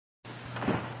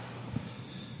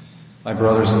My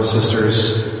brothers and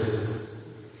sisters,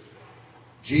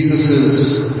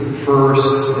 Jesus'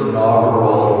 first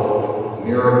inaugural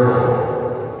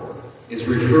miracle is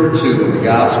referred to in the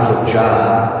Gospel of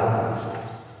John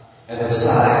as a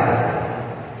sign.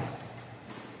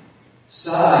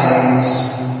 Signs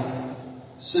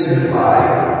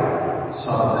signify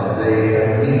something. They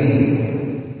have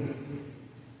meaning.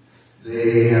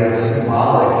 They have a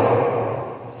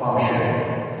symbolic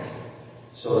function.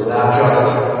 So they're not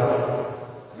just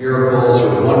miracles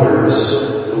or wonders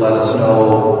to let us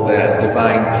know that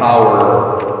divine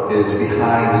power is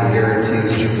behind and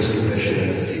guarantees Jesus' mission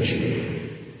and his teaching.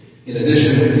 In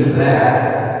addition to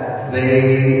that,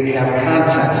 they have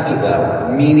content to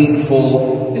them,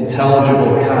 meaningful,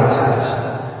 intelligible content.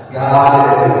 God,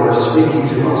 as it were, speaking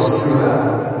to us through them.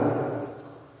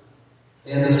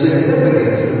 And the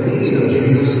significance, the meaning of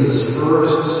Jesus'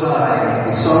 first sign can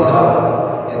be summed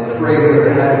up in the phrase that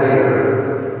the head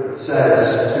waiter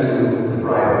says to the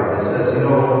bridegroom. He says,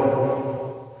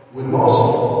 with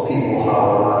most people, how it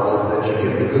works is that you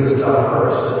get the good stuff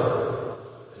first.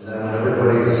 And then when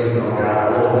everybody's, got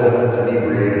a little bit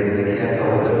inebriated, they can't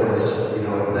tell the difference, then you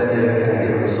kind of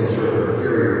give them some sort of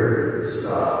inferior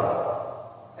stuff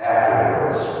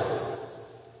afterwards.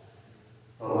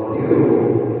 But with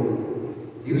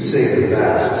you save the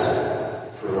best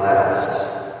for last.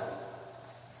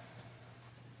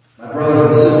 My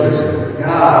brothers and sisters,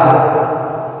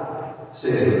 God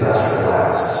saves the best for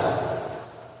last.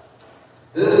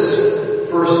 This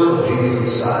first of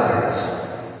Jesus' signs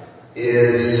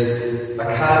is a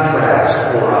contrast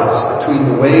for us between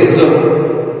the ways of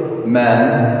men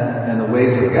and the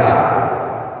ways of God.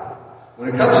 When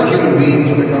it comes to human beings,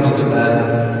 when it comes to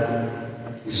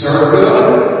men, we start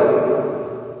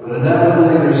good, but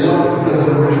inevitably there's something because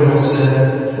of original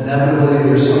sin, inevitably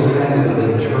there's some kind of an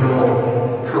internal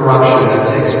corruption that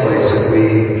takes place and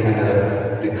we kind of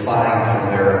decline from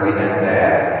there and we end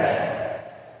bad.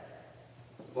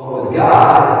 But with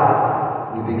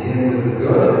God, we begin with the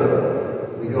good,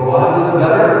 we go on to the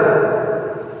better,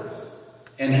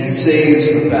 and he saves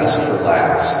the best for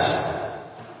last.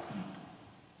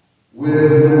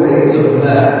 With the ways of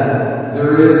men,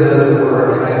 there is, as it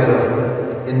were, a kind of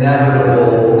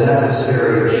inevitable,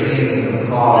 necessary chain of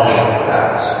cause and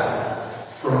effects.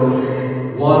 From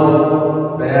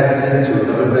one bad thing to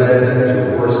another bad thing to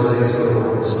a worse thing, so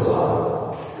forth and so on.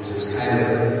 There's this kind of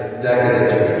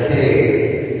decadence or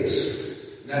decay, this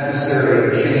necessary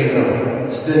chain of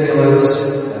stimulus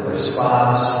and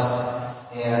response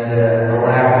and a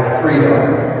lack of freedom.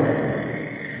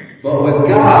 But with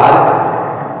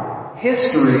God,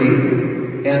 history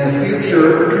and the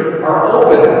future are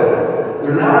open.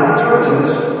 They're not determined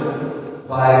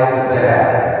by the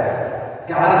bad.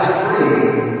 God is free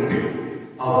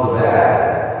of the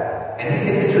bad. And he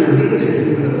can intervene in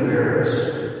human affairs.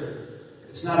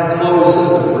 It's not a closed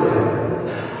system for him.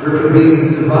 There can be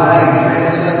divine,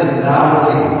 transcendent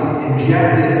novelty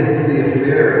injected into the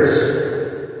affairs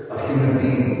of human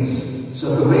beings. So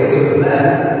the ways of men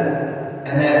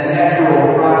and that natural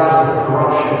process of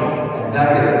corruption and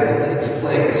decadence that takes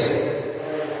place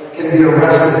can be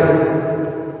arrested.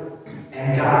 And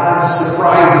God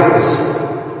surprises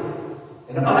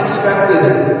and unexpected,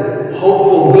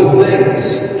 hopeful, good things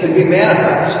can be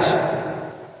manifest.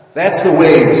 That's the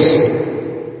ways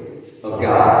of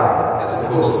God as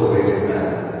opposed to the ways of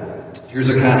men. Here's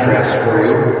a contrast for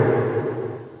you.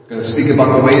 I'm going to speak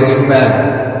about the ways of men.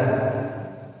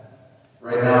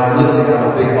 Right now I'm listening,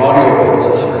 I'm a big audiobook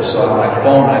listener, so on my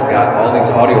phone I've got all these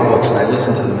audiobooks and I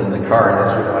listen to them in the car, and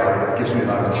that's what gives me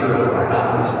my material for my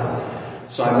hobbies.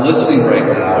 So I'm listening right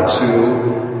now to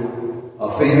a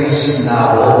famous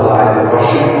novel by the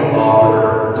Russian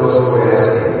author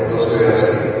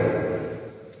Dostoevsky.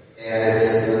 And it's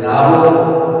the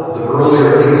novel, the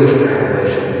earlier English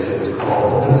translations, it was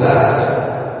called Possessed.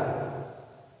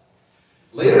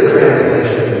 Later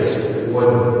translations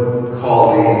would call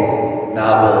the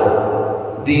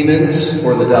novel Demons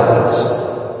or the Devils.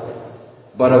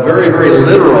 But a very, very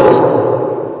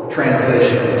literal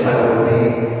translation of the title would be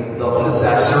The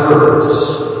Possessors.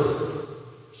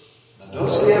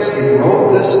 Dostoevsky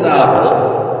wrote this novel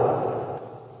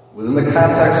within the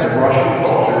context of Russian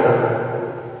culture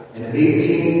in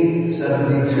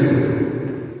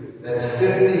 1872. That's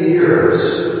 50 years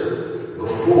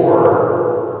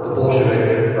before the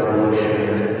Bolshevik Revolution and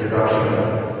the introduction of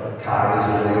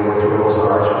communism and the overthrow of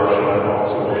Tsarist Russia and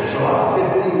also so on.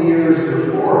 50 years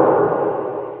before.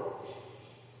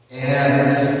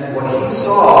 And what he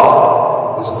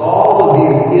saw was all of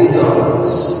these isms,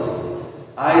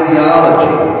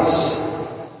 ideologies,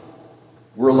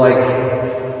 were like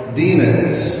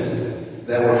demons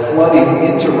that were flooding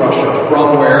into Russia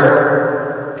from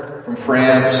where? From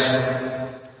France,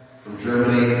 from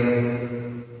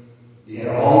Germany. You had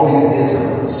all these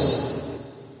isms: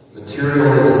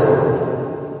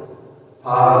 materialism,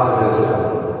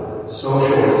 positivism,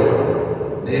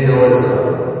 socialism,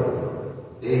 nihilism,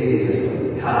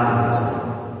 atheism,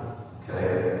 communism.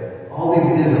 Okay? All these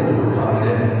isms were coming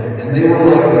in, and they were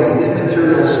like these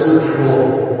immaterial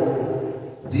spiritual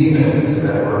demons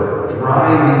that were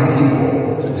driving people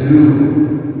to do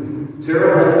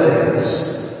terrible things.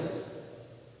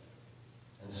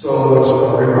 And so what's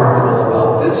remarkable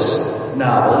about this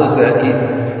novel is that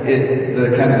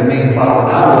the main plot of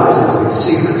the novel is these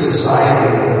secret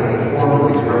societies that are being formed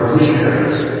with these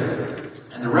revolutionaries.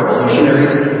 And the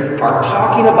revolutionaries are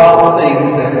talking about things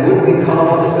that would become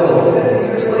fulfilled 50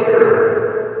 years later.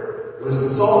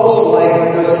 It's almost like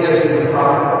Dostoevsky's The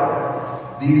Prophet.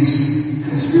 These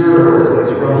conspirators,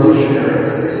 these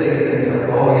revolutionaries, they say things like,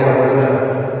 oh yeah, we're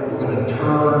gonna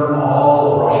turn all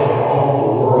of Russia, all of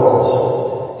the world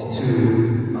into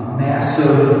a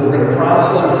massive, we're gonna promise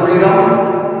them freedom,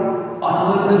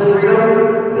 unlimited freedom,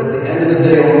 but at the end of the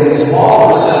day only a small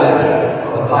percentage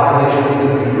of the population is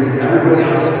gonna be free. Everybody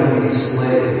else is gonna be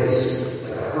slaves,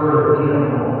 like a herd of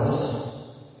animals,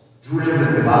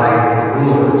 driven by the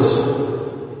rulers.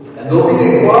 And there'll be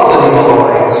equality, all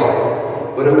right,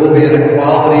 but it will be an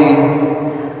equality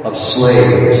of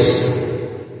slaves.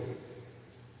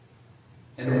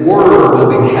 And order will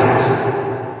be kept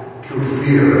through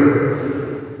fear.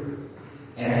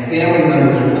 And family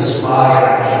members will spy on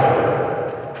each other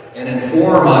and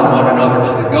inform on one another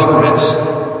to the government.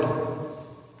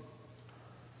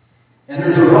 And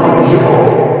there's a running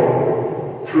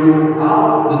joke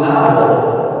throughout the novel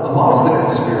amongst the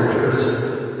conspirators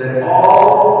that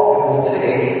all it will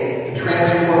take to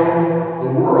transform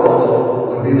the world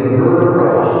would be the murder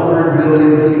of 100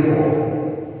 million people.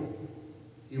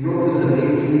 He wrote this in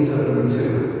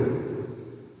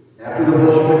 1872. After the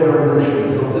Bolshevik Revolution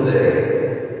until today,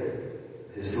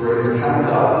 historians count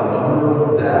out the number of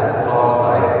deaths caused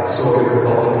by the Soviet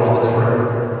Republic and all the different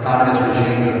communist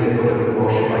regimes that they put into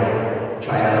motion, like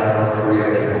China, North Korea,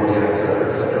 Cambodia,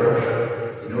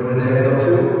 etc. You know what it adds up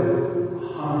to?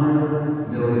 100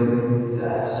 million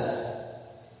deaths.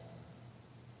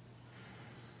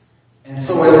 And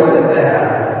so I looked at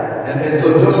that, and so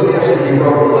Dostoevsky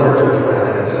wrote a letter to a friend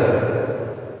and he said,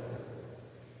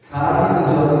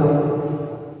 communism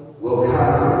will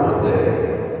conquer one day.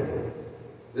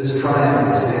 This triumph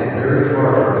will stand very far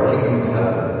from the kingdom of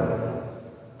heaven.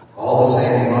 All the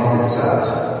same, we must accept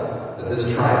that this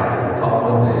triumph will come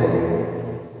one day,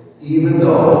 even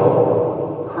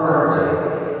though currently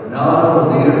none of the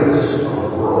leaders of the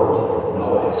world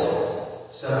know it.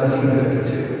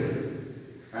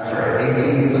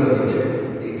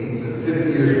 1872.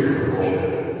 50 years before the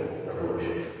Bolshevik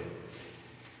Revolution.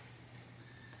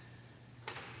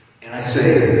 And I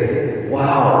say,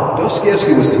 wow,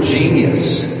 Dostoevsky was a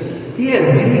genius. He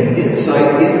had deep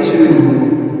insight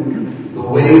into the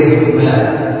ways of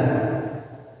men.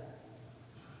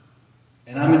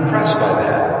 And I'm impressed by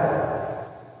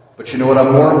that. But you know what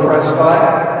I'm more impressed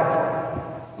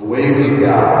by? The ways of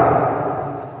God.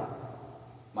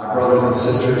 My brothers and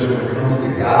sisters, when it comes to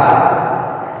God,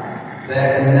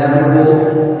 that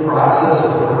inevitable process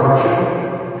of corruption,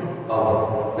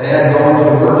 of bad going to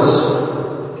worse,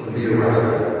 can be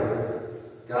arrested.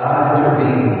 God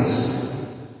intervenes.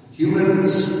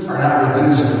 Humans are not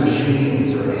reduced to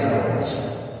machines or animals,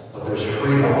 but there's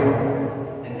freedom,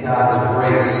 and God's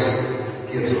grace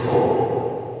gives hope.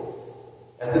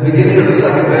 At the beginning of the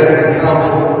Second Vatican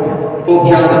Council, Pope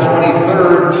John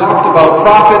XXIII talked about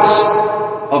prophets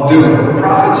of doom,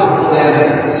 prophets of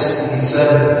calamities. He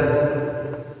said,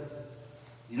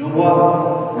 you know what?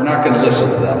 We're not going to listen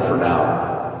to them for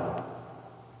now.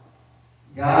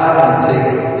 God can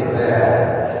take the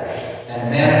bad and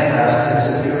manifest His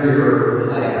superior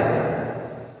plan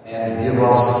and give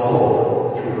us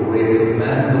hope through the ways of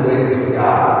men. The ways of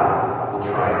God will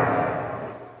triumph.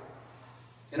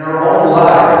 In our own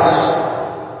lives,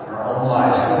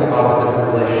 think about the different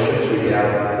relationships we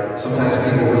have. Sometimes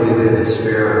people really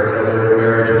despair. They're in a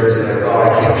marriage and they say, like, oh, I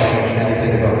can't change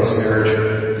anything about this marriage.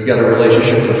 You got a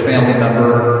relationship with a family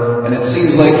member, and it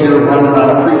seems like you're running on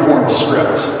a preformed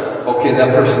script. Okay,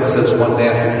 that person says one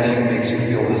nasty thing, makes you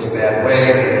feel this bad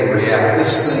way, then you react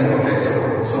this thing, okay, so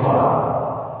forth and so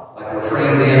on. Like we're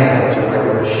trained animals or like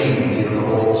we're machines, the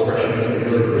whole expression, you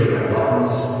can really push my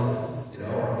buttons,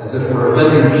 as if we're a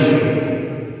vending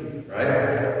machine, right?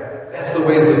 That's the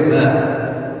ways of men.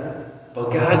 But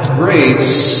God's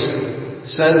grace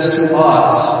says to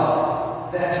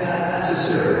us, that's not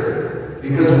necessary.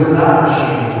 Because we're not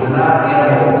machines, we're not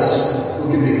animals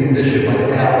who can be conditioned like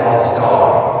Pavlov's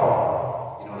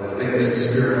dog. You know, the famous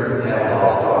experiment with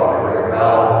Pavlov's dog. They ring a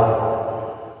bell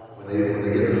when they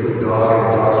give the food dog, and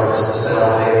the dog starts to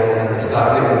salivate, and they stop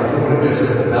giving the food, and just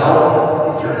at the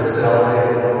bell, he starts to salivate.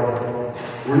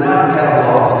 We're not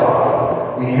Pavlov's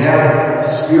dog. We have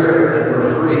spirit, and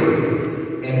we're free.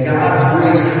 And God's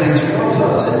grace transforms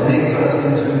us and makes us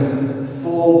into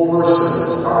full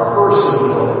persons. Our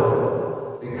personhood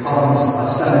becomes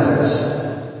ascendance.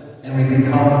 And we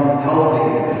become healthy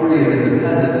and free and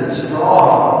independent and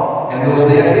strong. And those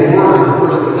nasty words the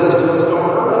person says to us don't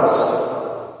hurt us.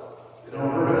 They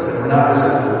don't hurt us. And we're not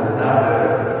resentful. We're not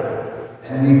bitter.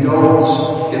 And we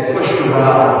don't get pushed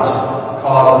around,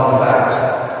 cause and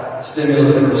effect,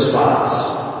 stimulus and response.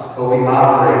 But we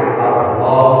operate out of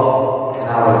love and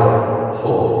out of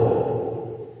hope.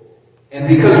 And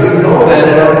because we know that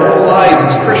in our own lives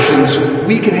as Christians,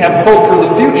 we can have hope for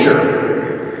the future.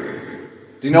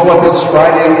 Do you know what this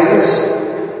Friday is?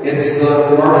 It's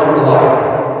the March for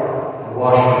Life in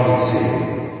Washington, D.C.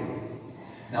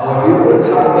 Now, if you were to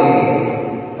tell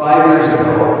me 5 years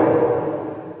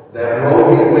ago that Roe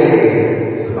v.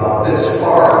 Wade is about this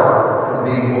far from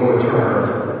being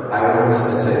overturned, I would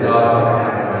say, no, it's not going to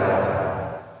happen in my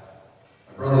lifetime.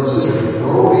 My brothers and sisters,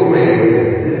 Roe v. Wade is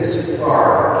this far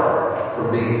from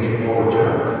being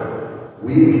overturned.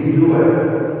 We can do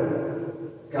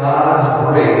it. God's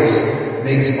grace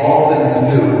makes all things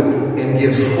new and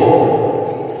gives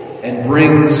hope and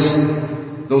brings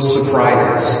those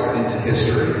surprises into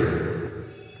history.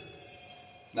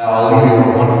 Now I'll leave you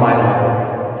with one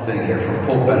final thing here from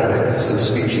Pope Benedict. This is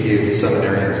a speech he gave to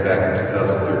seminarians back in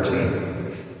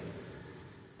 2013.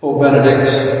 Pope Benedict,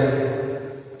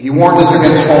 he warned us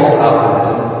against false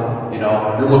optimism. You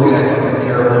know, you're looking at something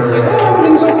terrible and you're like, oh,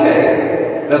 everything's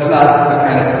okay. That's not the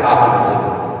kind of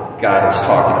optimism God is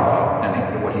talking about.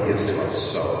 What he gives to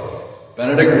us. So,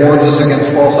 Benedict warns us against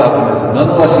false optimism.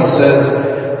 Nonetheless, he says,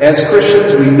 as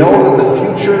Christians, we know that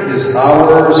the future is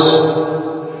ours,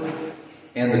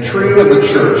 and the tree of the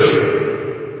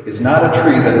church is not a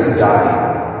tree that is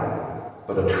dying,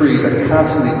 but a tree that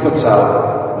constantly puts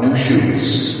out new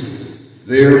shoots.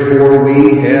 Therefore,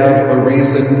 we have a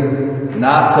reason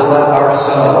not to let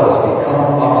ourselves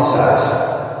become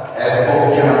upset, as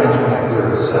Pope John the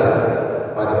 23rd said,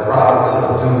 by the prophets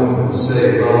of doom who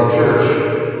say, well, the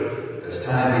church has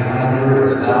time behind her,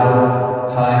 it's now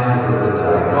time for her to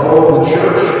die. No, the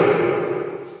church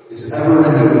is ever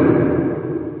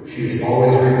renewed. She is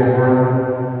always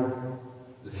reborn.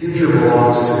 The future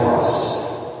belongs to us.